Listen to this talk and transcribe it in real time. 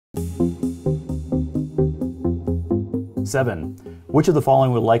7. Which of the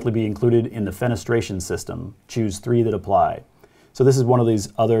following will likely be included in the fenestration system? Choose 3 that apply. So this is one of these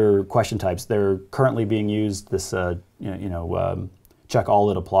other question types. They're currently being used, this check all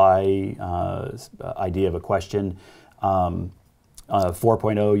that apply idea of a question.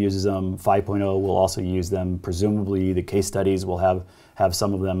 4.0 uses them, 5.0 will also use them. Presumably the case studies will have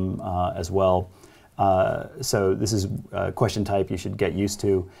some of them as well. So this is a question type you should get used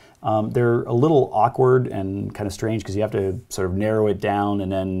to. They're a little awkward and kind of strange because you have to sort of narrow it down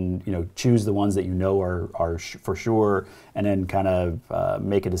and then choose the ones that you know are for sure, and then kind of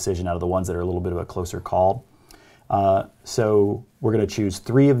make a decision out of the ones that are a little bit of a closer call. So we're going to choose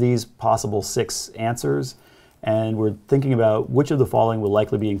 3 of these possible 6 answers, and we're thinking about which of the following will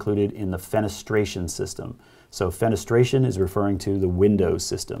likely be included in the fenestration system. So fenestration is referring to the window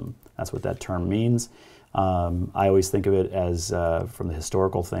system. That's what that term means. I always think of it as from the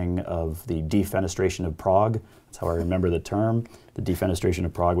historical thing of the Defenestration of Prague. That's how I remember the term. The Defenestration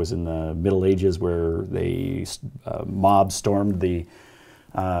of Prague was in the Middle Ages, where the mob stormed the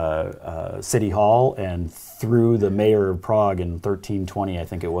city hall and threw the mayor of Prague in 1320, I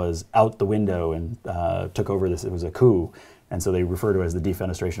think it was, out the window and took over this. It was a coup. And so they refer to it as the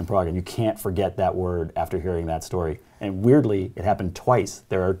Defenestration of Prague. And you can't forget that word after hearing that story. And weirdly, it happened twice.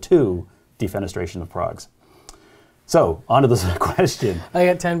 There are 2 Defenestration of Pragues. So, on to this question. I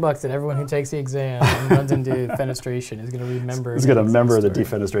got $10 that everyone who takes the exam and runs into fenestration is going to remember. Is going to remember the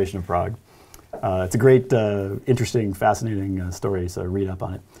Defenestration of Prague. It's a great, interesting, fascinating story, so read up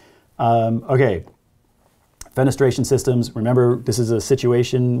on it. Okay, Fenestration Systems. Remember, this is a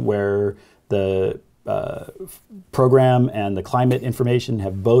situation where the program and the climate information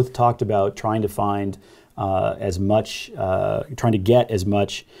have both talked about trying to find trying to get as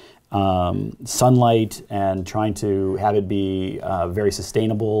much sunlight and trying to have it be very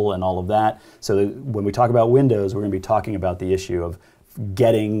sustainable and all of that. So when we talk about windows, we're going to be talking about the issue of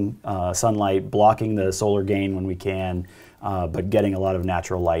getting sunlight, blocking the solar gain when we can, but getting a lot of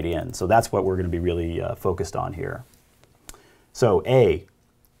natural light in. So that's what we're going to be really focused on here. So A,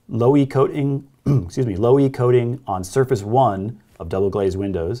 low E coating, low E coating on surface 1 of double glazed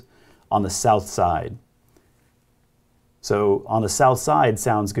windows on the south side. So on the south side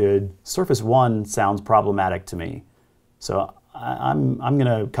sounds good. Surface 1 sounds problematic to me. So I'm going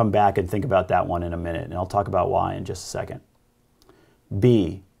to come back and think about that one in a minute, and I'll talk about why in just a second.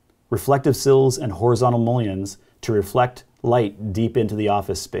 B, reflective sills and horizontal mullions to reflect light deep into the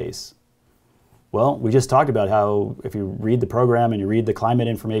office space. Well, we just talked about how if you read the program and you read the climate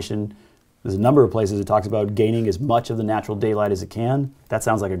information, there's a number of places it talks about gaining as much of the natural daylight as it can. That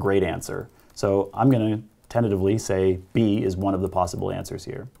sounds like a great answer. So I'm going to tentatively say B is one of the possible answers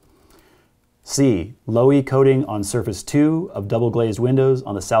here. C, low E coating on surface 2 of double glazed windows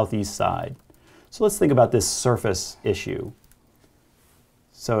on the southeast side. So let's think about this surface issue.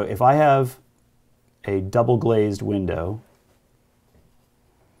 So if I have a double glazed window,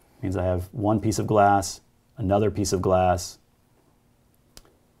 means I have one piece of glass, another piece of glass,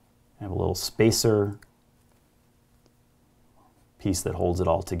 I have a little spacer piece that holds it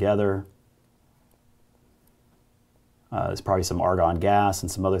all together. There's probably some argon gas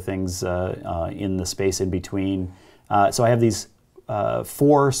and some other things in the space in between. So I have these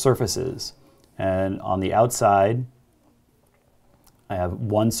 4 surfaces, and on the outside I have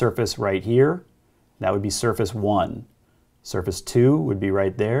one surface right here. That would be surface 1. Surface 2 would be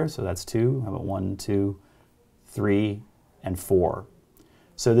right there, so that's 2. How about 1, 2, 3, and 4?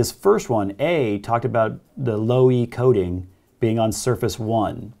 So this first one, A, talked about the low E coating being on surface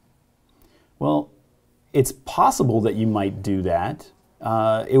 1. Well, it's possible that you might do that.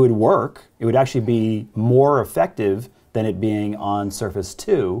 It would work. It would actually be more effective than it being on surface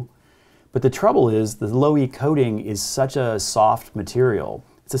 2. But the trouble is the low E coating is such a soft material.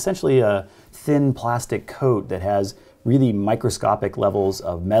 It's essentially a thin plastic coat that has really microscopic levels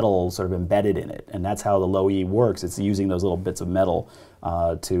of metal sort of embedded in it. And that's how the low E works. It's using those little bits of metal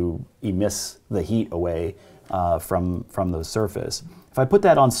to emit the heat away from the surface. If I put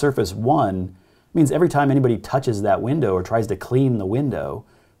that on surface 1, it means every time anybody touches that window or tries to clean the window,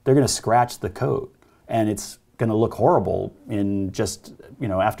 they're going to scratch the coat. And it's going to look horrible in just,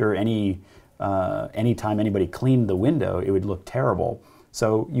 after any time anybody cleaned the window, it would look terrible.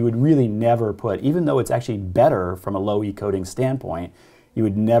 So you would really never put, even though it's actually better from a low E coating standpoint, you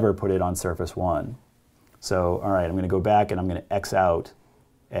would never put it on surface 1. So, all right, I'm going to go back and I'm going to X out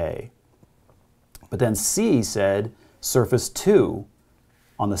A. But then C said surface 2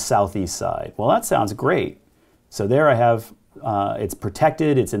 on the southeast side. Well, that sounds great. So there I have, it's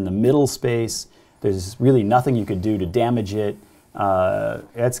protected, it's in the middle space, there's really nothing you could do to damage it.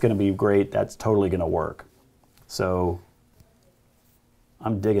 That's going to be great, that's totally going to work. So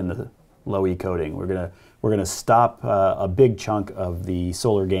I'm digging the low E coating. We're gonna stop a big chunk of the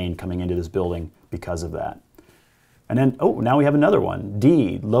solar gain coming into this building because of that. And then, oh, now we have another one.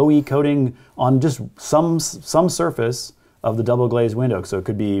 D, low E coating on just some surface of the double glazed window. So it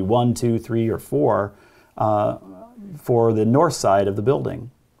could be 1, 2, 3, or 4 for the north side of the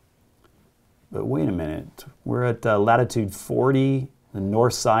building. But wait a minute, we're at latitude 40, the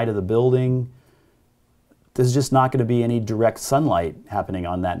north side of the building. There's just not going to be any direct sunlight happening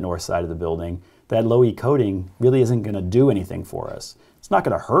on that north side of the building. That low E coating really isn't going to do anything for us. It's not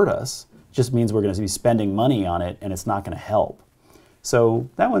going to hurt us. It just means we're going to be spending money on it, and it's not going to help. So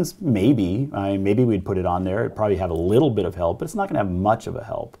that one's maybe we'd put it on there. It'd probably have a little bit of help, but it's not going to have much of a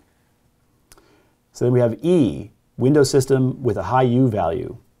help. So then we have E, window system with a high U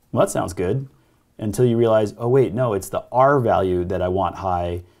value. Well, that sounds good until you realize, oh wait, no, it's the R value that I want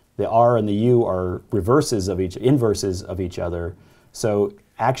high. The R and the U are inverses of each other. So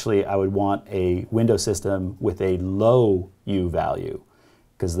actually, I would want a window system with a low U value,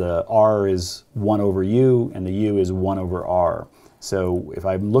 because the R is 1 over U and the U is 1 over R. So if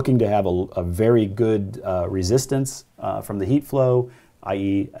I'm looking to have a very good resistance from the heat flow,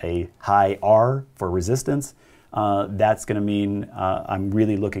 i.e. a high R for resistance, that's going to mean I'm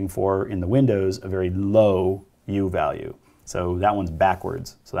really looking for, in the windows, a very low U value. So that one's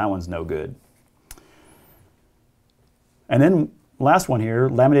backwards, so that one's no good. And then last one here,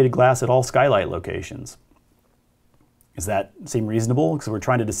 laminated glass at all skylight locations. Does that seem reasonable? Because we're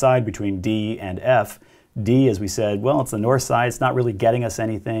trying to decide between D and F. D, as we said, well, it's the north side. It's not really getting us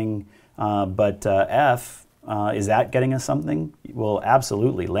anything. But F, is that getting us something? Well,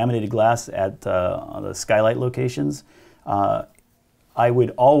 absolutely. Laminated glass at the skylight locations. I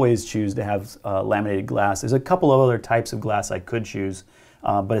would always choose to have laminated glass. There's a couple of other types of glass I could choose.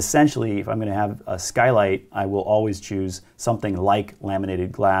 But essentially, if I'm going to have a skylight, I will always choose something like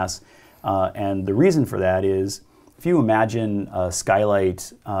laminated glass. And the reason for that is, if you imagine a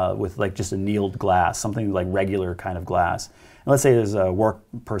skylight with like just annealed glass, something like regular kind of glass. And let's say there's a work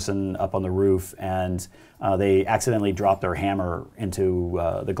person up on the roof and they accidentally drop their hammer into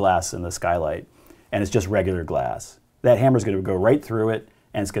the glass in the skylight, and it's just regular glass. That hammer's going to go right through it,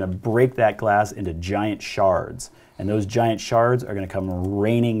 and it's going to break that glass into giant shards. And those giant shards are going to come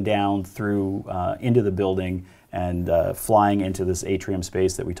raining down through into the building and flying into this atrium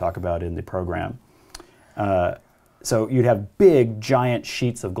space that we talk about in the program. So you'd have big, giant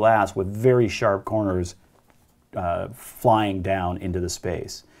sheets of glass with very sharp corners flying down into the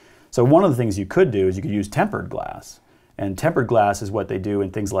space. So one of the things you could do is you could use tempered glass. And tempered glass is what they do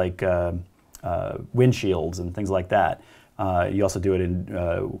in things like windshields and things like that. You also do it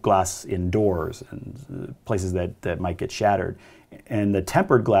in glass indoors and places that might get shattered. And the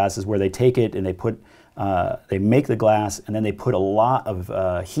tempered glass is where they take it and they make the glass, and then they put a lot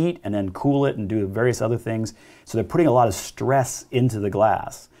of heat and then cool it and do various other things. So they're putting a lot of stress into the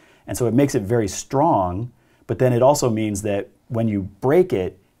glass. And so it makes it very strong, but then it also means that when you break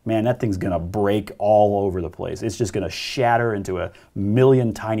it, man, that thing's going to break all over the place. It's just going to shatter into a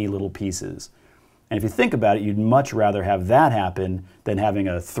million tiny little pieces. And if you think about it, you'd much rather have that happen than having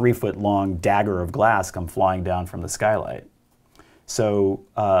a 3-foot-long dagger of glass come flying down from the skylight. So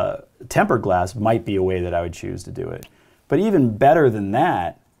tempered glass might be a way that I would choose to do it. But even better than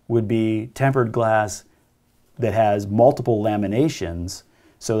that would be tempered glass that has multiple laminations,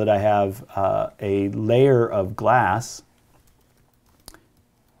 so that I have a layer of glass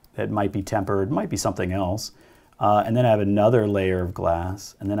that might be tempered, might be something else, and then I have another layer of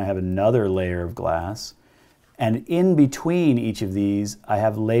glass, and then I have another layer of glass, and in between each of these I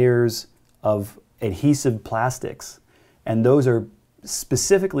have layers of adhesive plastics, and those are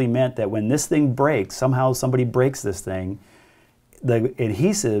specifically meant that when this thing breaks, somehow somebody breaks this thing, the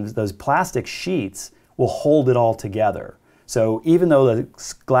adhesives, those plastic sheets, will hold it all together. So even though the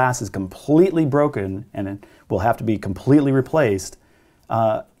glass is completely broken and it will have to be completely replaced,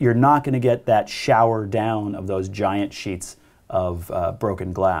 you're not going to get that shower down of those giant sheets of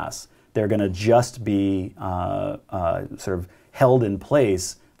broken glass. They're going to just be sort of held in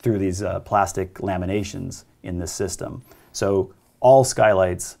place through these plastic laminations in this system. So all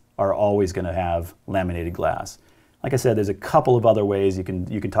skylights are always going to have laminated glass. Like I said, there's a couple of other ways you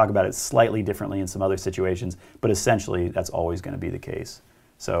can talk about it slightly differently in some other situations, but essentially that's always going to be the case.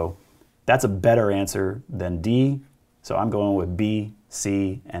 So that's a better answer than D. So I'm going with B,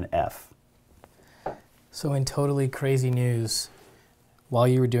 C, and F. So in totally crazy news, while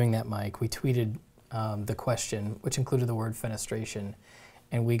you were doing that, Mike, we tweeted the question, which included the word fenestration,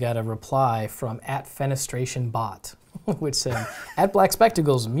 and we got a reply from @FenestrationBot, which said, "At Black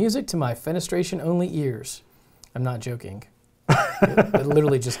Spectacles, music to my fenestration-only ears." I'm not joking. It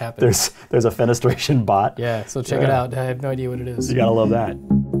literally just happened. There's a fenestration bot. Yeah, so check it out. I have no idea what it is. You gotta love that.